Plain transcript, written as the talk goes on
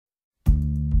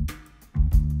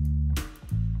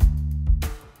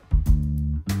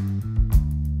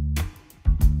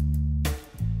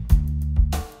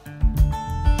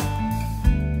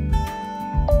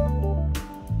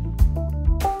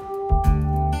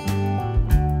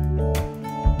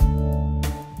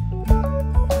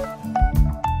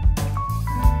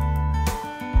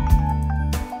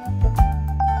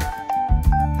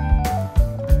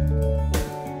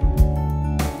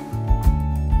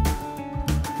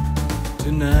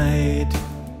tonight.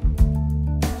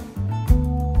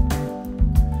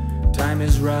 Time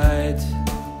is right.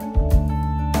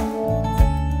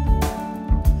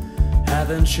 Head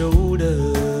and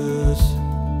shoulders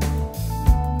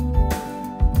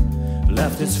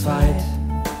left its fight.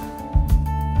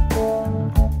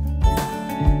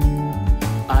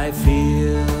 I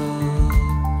feel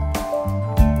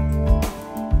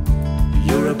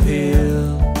your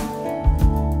appeal,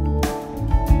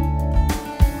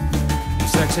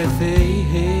 sexy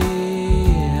theme,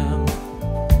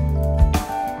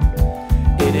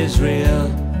 it is real.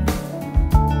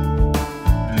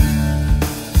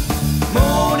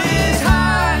 Moon is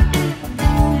high,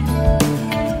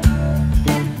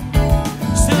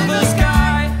 silver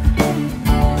sky,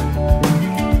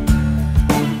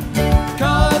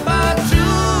 called by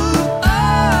two.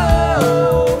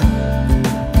 Oh,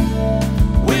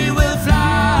 we will fly.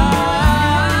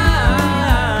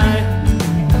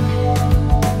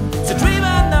 It's a dream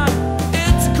and not,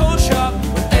 it's a cold shot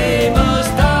when aim a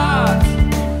start.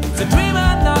 It's a dream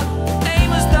and not,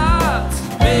 aim a start.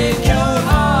 Make you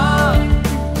hard,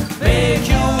 make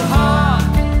you hard,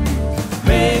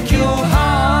 make you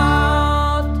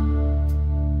hard.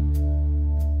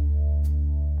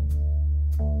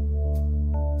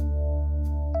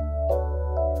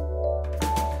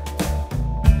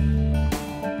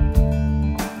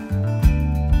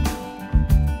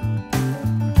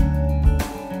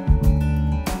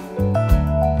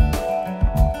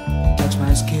 Touch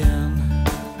my skin,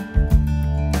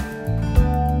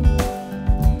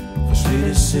 for sweet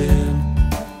as sin.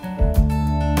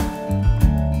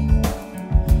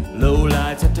 Low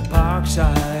lights at the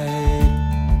parkside,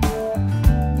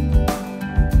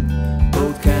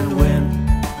 both can win.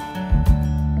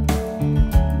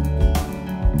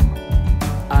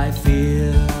 I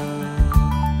feel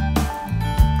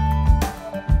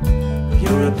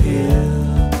your appeal,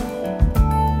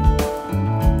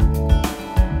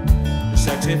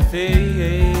 sexy thing,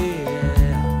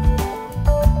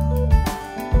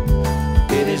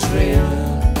 it is real.